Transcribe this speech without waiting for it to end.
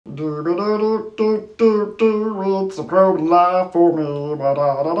It's a broken life for me.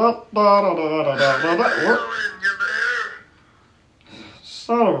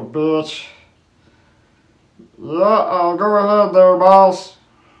 Son of a bitch. Yeah, go ahead there, boss.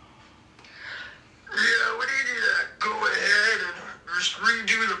 Yeah, we need you to go ahead and just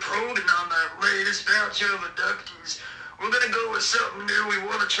redo the program on that latest batch of inductees. We're going to go with something new. We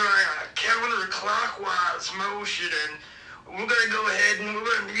want to try a counterclockwise motion, and we're going to go ahead and we're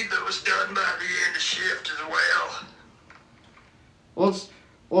going to need those done by the end of shift as well.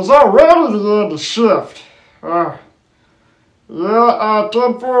 It's already the end of shift. Yeah,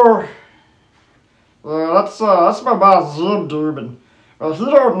 10-4. That's my boss, Jim Dubin. He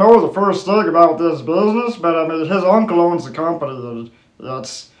don't know the first thing about this business, but I mean, his uncle owns the company, and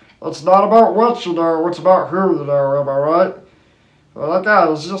it's not about what you know, it's about who you know, am I right? Well, that guy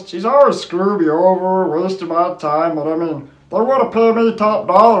he's always screwing me over, wasting my time, but I mean, they want to pay me top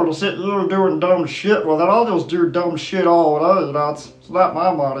dollar to sit here doing dumb shit, well then I'll just do dumb shit all day, you know, it's not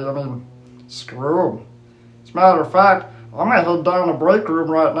my money, I mean, screw them. As a matter of fact, I'm gonna head down to the break room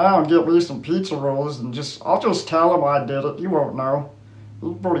right now and get me some pizza rolls and I'll just tell him I did it, he won't know.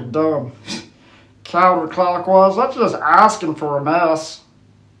 He's pretty dumb. Counterclockwise, that's just asking for a mess.